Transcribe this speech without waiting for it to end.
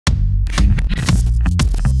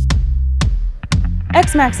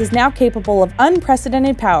X-Maxx is now capable of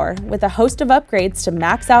unprecedented power with a host of upgrades to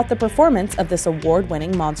max out the performance of this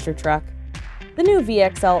award-winning monster truck. The new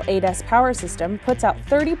VXL-8s power system puts out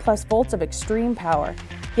 30+ volts of extreme power,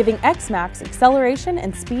 giving X-Maxx acceleration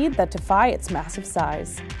and speed that defy its massive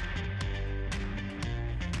size.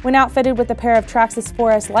 When outfitted with a pair of Traxxas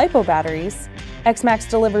 4S LiPo batteries, X-Maxx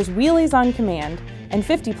delivers wheelies on command and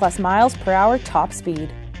 50+ miles per hour top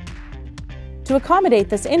speed. To accommodate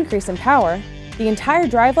this increase in power, the entire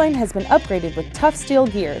driveline has been upgraded with tough steel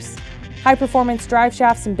gears, high-performance drive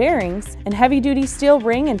shafts and bearings, and heavy-duty steel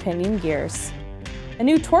ring and pinion gears. A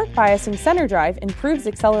new torque biasing center drive improves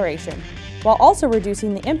acceleration, while also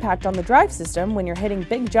reducing the impact on the drive system when you're hitting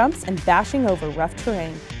big jumps and bashing over rough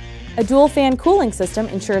terrain. A dual-fan cooling system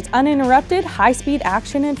ensures uninterrupted, high-speed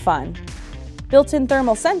action and fun. Built-in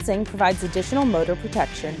thermal sensing provides additional motor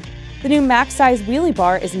protection. The new max-size wheelie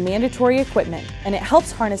bar is mandatory equipment, and it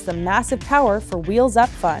helps harness the massive power for wheels-up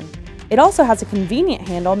fun. It also has a convenient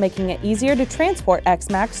handle, making it easier to transport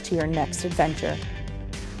X-Maxx to your next adventure.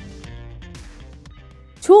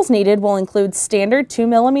 Tools needed will include standard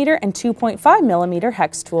 2mm and 2.5mm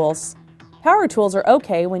hex tools. Power tools are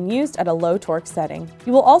okay when used at a low torque setting.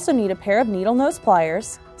 You will also need a pair of needle nose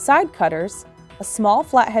pliers, side cutters, a small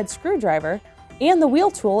flathead screwdriver, and the wheel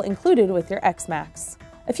tool included with your X-Maxx.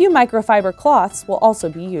 A few microfiber cloths will also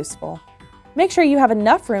be useful. Make sure you have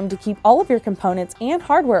enough room to keep all of your components and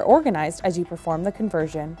hardware organized as you perform the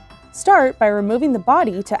conversion. Start by removing the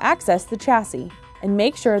body to access the chassis, and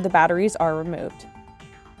make sure the batteries are removed.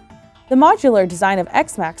 The modular design of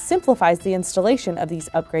X-Maxx simplifies the installation of these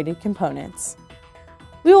upgraded components.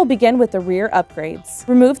 We will begin with the rear upgrades.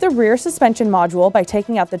 Remove the rear suspension module by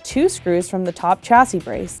taking out the 2 screws from the top chassis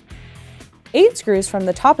brace, 8 screws from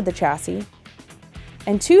the top of the chassis,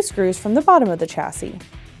 and 2 screws from the bottom of the chassis.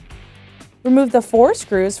 Remove the 4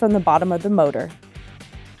 screws from the bottom of the motor.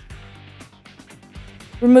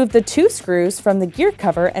 Remove the 2 screws from the gear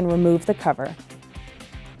cover and remove the cover.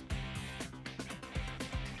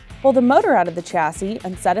 Pull the motor out of the chassis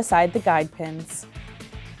and set aside the guide pins.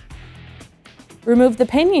 Remove the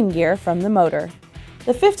pinion gear from the motor.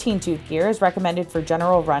 The 15-tooth gear is recommended for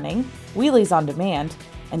general running, wheelies on demand,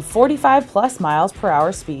 and 45+ miles per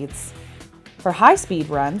hour speeds. For high-speed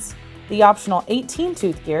runs, the optional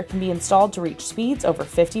 18-tooth gear can be installed to reach speeds over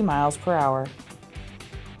 50 miles per hour.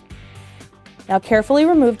 Now carefully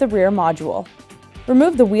remove the rear module.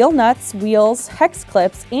 Remove the wheel nuts, wheels, hex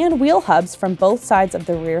clips, and wheel hubs from both sides of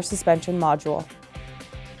the rear suspension module.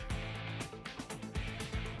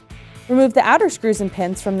 Remove the outer screws and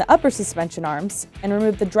pins from the upper suspension arms, and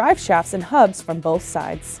remove the drive shafts and hubs from both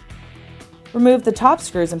sides. Remove the top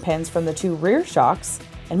screws and pins from the 2 rear shocks,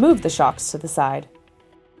 and move the shocks to the side.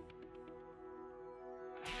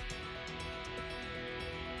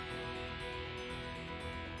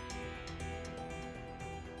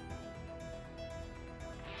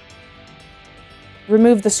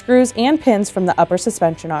 Remove the screws and pins from the upper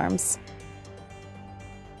suspension arms.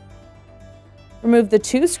 Remove the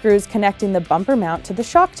 2 screws connecting the bumper mount to the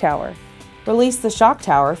shock tower. Release the shock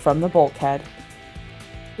tower from the bulkhead.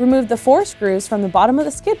 Remove the 4 screws from the bottom of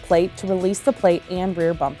the skid plate to release the plate and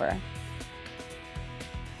rear bumper.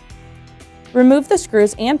 Remove the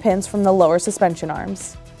screws and pins from the lower suspension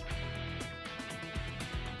arms.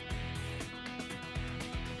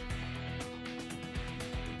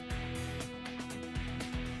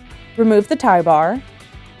 Remove the tie bar.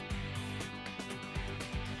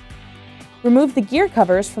 Remove the gear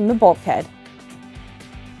covers from the bulkhead.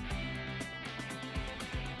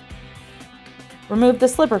 Remove the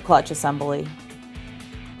slipper clutch assembly.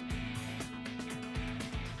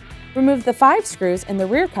 Remove the 5 screws in the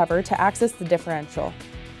rear cover to access the differential.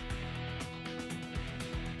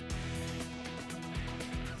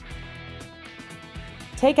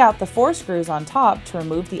 Take out the 4 screws on top to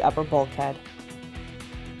remove the upper bulkhead.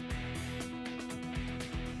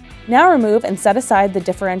 Now remove and set aside the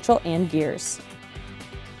differential and gears.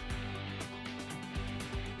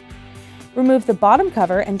 Remove the bottom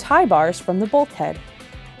cover and tie bars from the bulkhead.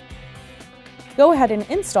 Go ahead and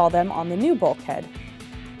install them on the new bulkhead.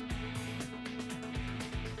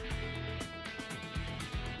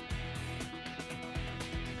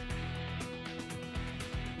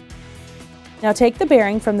 Now take the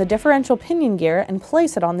bearing from the differential pinion gear and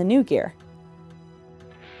place it on the new gear.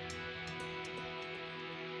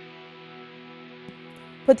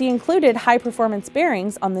 Put the included high-performance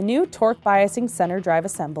bearings on the new torque biasing center drive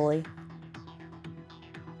assembly.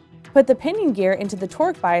 Put the pinion gear into the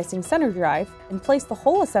torque biasing center drive and place the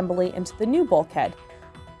whole assembly into the new bulkhead.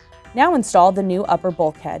 Now install the new upper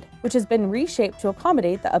bulkhead, which has been reshaped to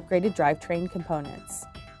accommodate the upgraded drivetrain components.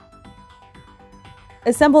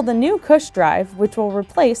 Assemble the new push drive, which will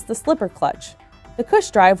replace the slipper clutch. The push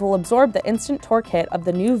drive will absorb the instant torque hit of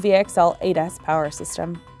the new VXL-8s power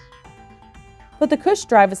system. Put the push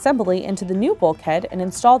drive assembly into the new bulkhead and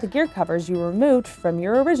install the gear covers you removed from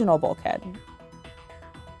your original bulkhead.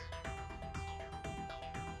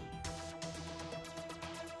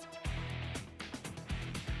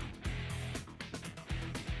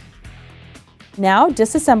 Now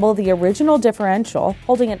disassemble the original differential,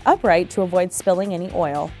 holding it upright to avoid spilling any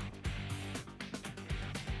oil.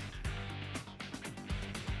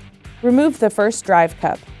 Remove the first drive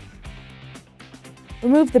cup.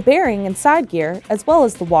 Remove the bearing and side gear, as well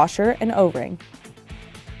as the washer and O-ring.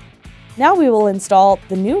 Now we will install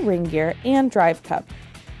the new ring gear and drive cup.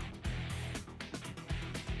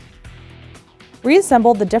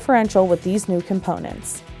 Reassemble the differential with these new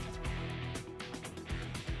components.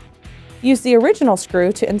 Use the original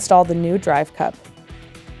screw to install the new drive cup.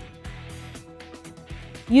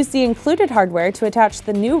 Use the included hardware to attach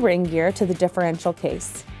the new ring gear to the differential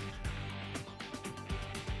case.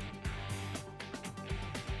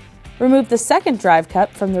 Remove the second drive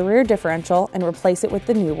cup from the rear differential and replace it with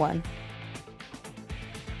the new one.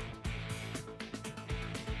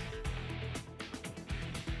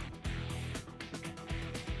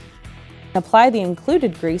 Apply the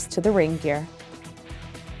included grease to the ring gear.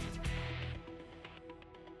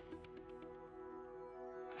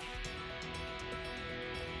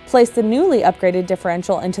 Place the newly upgraded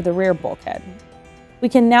differential into the rear bulkhead. We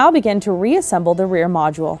can now begin to reassemble the rear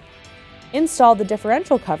module. Install the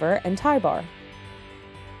differential cover and tie bar.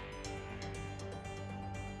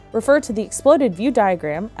 Refer to the exploded view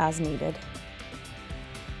diagram as needed.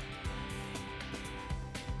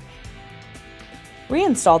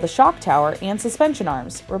 Reinstall the shock tower and suspension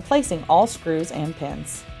arms, replacing all screws and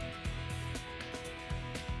pins.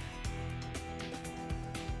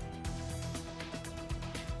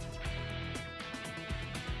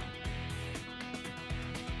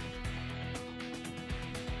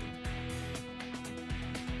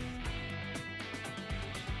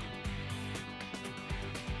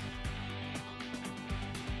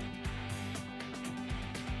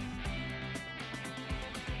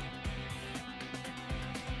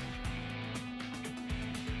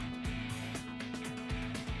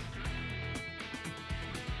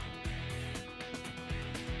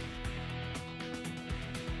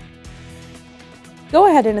 Go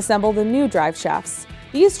ahead and assemble the new drive shafts.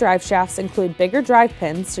 These drive shafts include bigger drive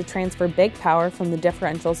pins to transfer big power from the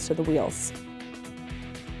differentials to the wheels.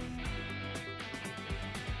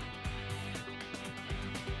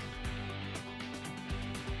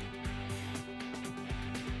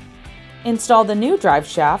 Install the new drive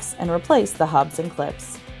shafts and replace the hubs and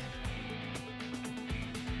clips.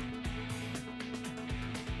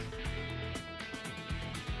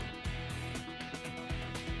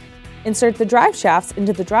 Insert the drive shafts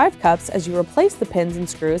into the drive cups as you replace the pins and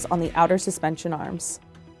screws on the outer suspension arms.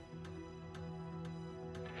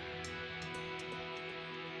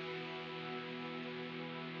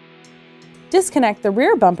 Disconnect the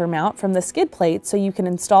rear bumper mount from the skid plate so you can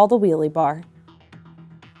install the wheelie bar.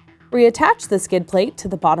 Reattach the skid plate to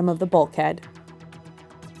the bottom of the bulkhead.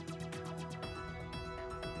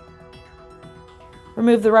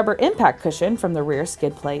 Remove the rubber impact cushion from the rear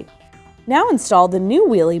skid plate. Now install the new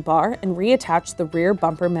wheelie bar and reattach the rear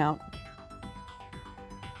bumper mount.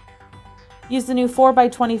 Use the new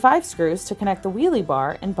 4x25 screws to connect the wheelie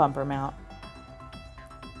bar and bumper mount.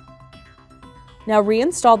 Now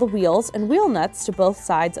reinstall the wheels and wheel nuts to both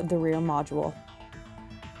sides of the rear module.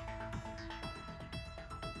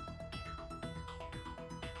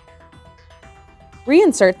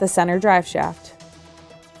 Reinsert the center drive shaft.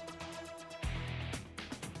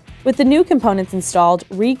 With the new components installed,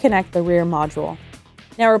 reconnect the rear module.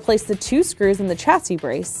 Now replace the 2 screws in the chassis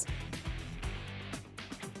brace,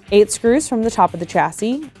 8 screws from the top of the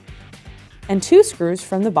chassis, and 2 screws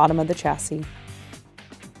from the bottom of the chassis.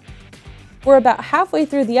 We're about halfway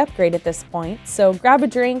through the upgrade at this point, so grab a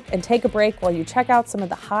drink and take a break while you check out some of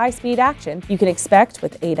the high-speed action you can expect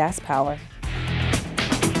with 8S power.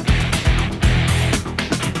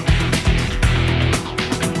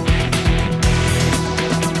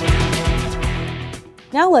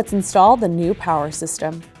 Now let's install the new power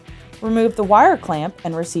system. Remove the wire clamp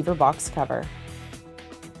and receiver box cover.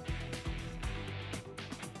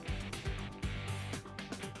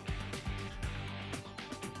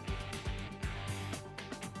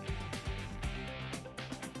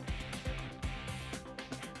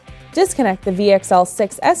 Disconnect the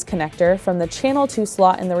VXL-6S connector from the channel 2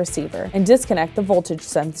 slot in the receiver and disconnect the voltage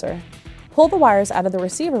sensor. Pull the wires out of the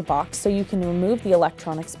receiver box so you can remove the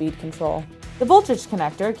electronic speed control. The voltage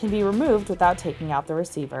connector can be removed without taking out the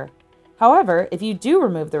receiver. However, if you do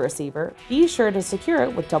remove the receiver, be sure to secure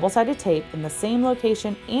it with double-sided tape in the same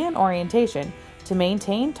location and orientation to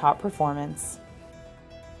maintain top performance.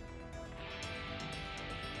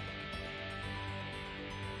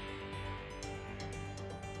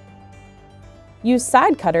 Use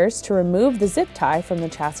side cutters to remove the zip tie from the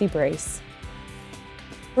chassis brace.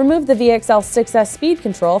 Remove the VXL-6s speed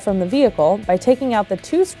control from the vehicle by taking out the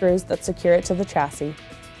 2 screws that secure it to the chassis.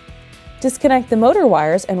 Disconnect the motor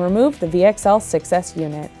wires and remove the VXL-6s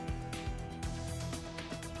unit.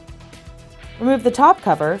 Remove the top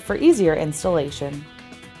cover for easier installation.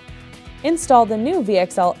 Install the new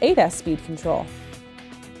VXL-8s speed control.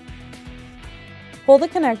 Pull the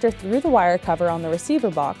connector through the wire cover on the receiver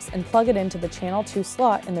box and plug it into the channel 2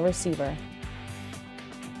 slot in the receiver.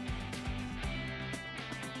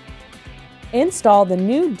 Install the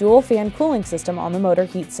new dual fan cooling system on the motor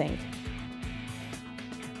heatsink.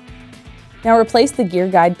 Now replace the gear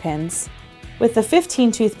guide pins. With the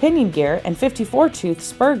 15-tooth pinion gear and 54-tooth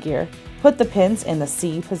spur gear, put the pins in the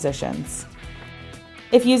C positions.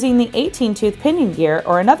 If using the 18-tooth pinion gear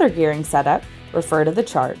or another gearing setup, refer to the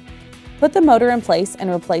chart. Put the motor in place and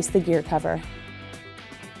replace the gear cover.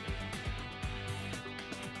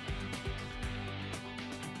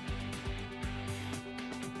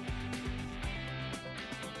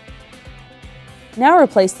 Now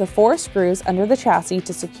replace the 4 screws under the chassis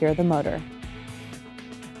to secure the motor.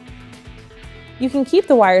 You can keep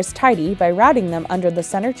the wires tidy by routing them under the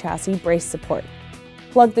center chassis brace support.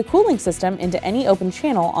 Plug the cooling system into any open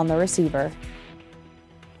channel on the receiver.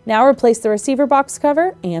 Now replace the receiver box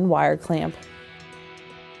cover and wire clamp.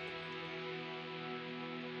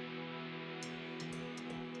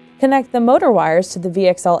 Connect the motor wires to the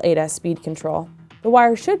VXL-8s speed control. The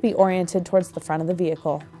wire should be oriented towards the front of the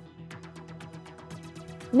vehicle.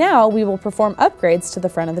 Now we will perform upgrades to the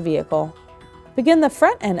front of the vehicle. Begin the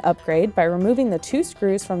front end upgrade by removing the 2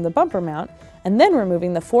 screws from the bumper mount and then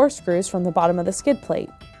removing the 4 screws from the bottom of the skid plate.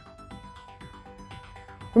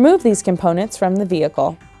 Remove these components from the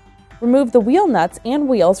vehicle. Remove the wheel nuts and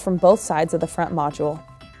wheels from both sides of the front module.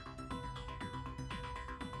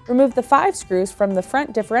 Remove the 5 screws from the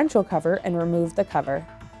front differential cover and remove the cover.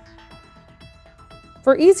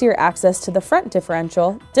 For easier access to the front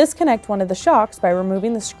differential, disconnect one of the shocks by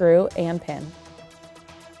removing the screw and pin.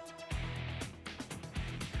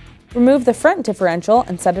 Remove the front differential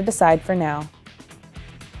and set it aside for now.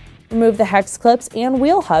 Remove the hex clips and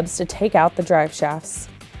wheel hubs to take out the drive shafts.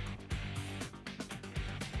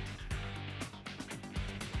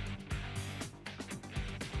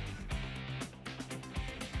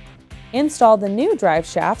 Install the new drive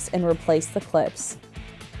shafts and replace the clips.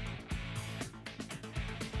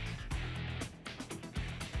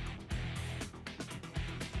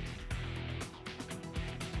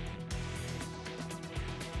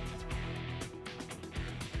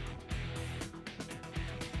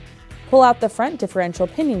 Pull out the front differential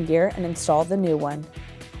pinion gear and install the new one.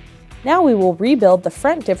 Now we will rebuild the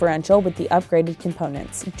front differential with the upgraded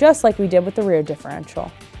components, just like we did with the rear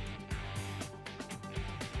differential.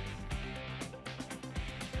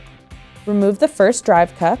 Remove the first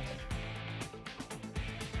drive cup.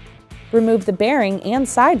 Remove the bearing and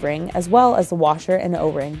side ring, as well as the washer and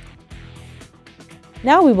O-ring.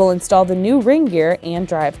 Now we will install the new ring gear and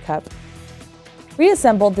drive cup.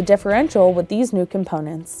 Reassemble the differential with these new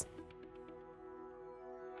components.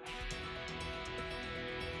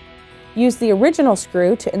 Use the original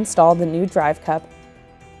screw to install the new drive cup.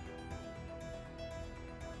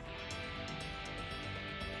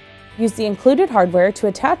 Use the included hardware to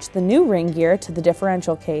attach the new ring gear to the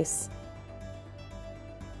differential case.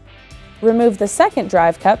 Remove the second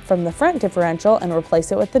drive cup from the front differential and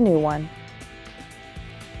replace it with the new one.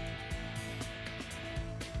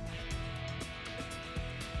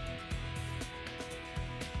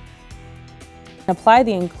 Apply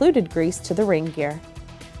the included grease to the ring gear.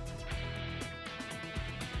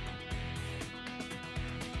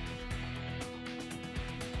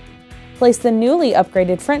 Place the newly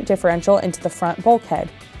upgraded front differential into the front bulkhead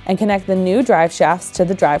and connect the new drive shafts to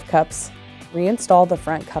the drive cups. Reinstall the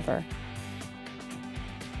front cover.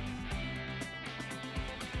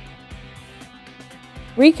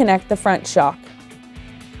 Reconnect the front shock.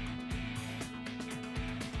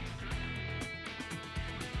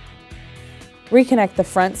 Reconnect the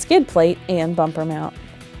front skid plate and bumper mount.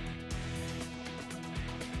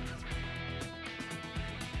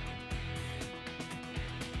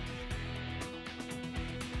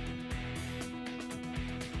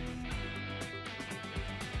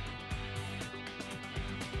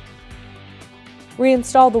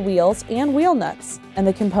 reinstall the wheels and wheel nuts, and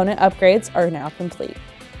the component upgrades are now complete.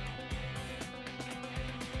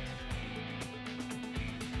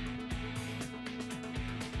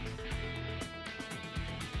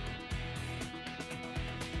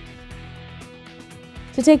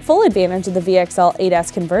 To take full advantage of the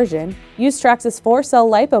VXL-8s conversion, use Traxxas 4-cell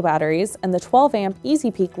LiPo batteries and the 12-amp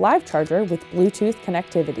EasyPeak live charger with Bluetooth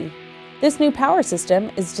connectivity. This new power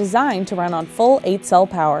system is designed to run on full 8-cell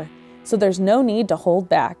power, so there's no need to hold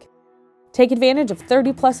back. Take advantage of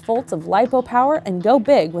 30+ volts of LiPo power and go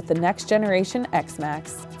big with the next generation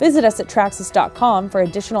X-Maxx. Visit us at Traxxas.com for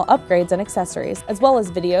additional upgrades and accessories, as well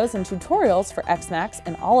as videos and tutorials for X-Maxx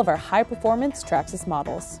and all of our high-performance Traxxas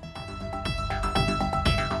models.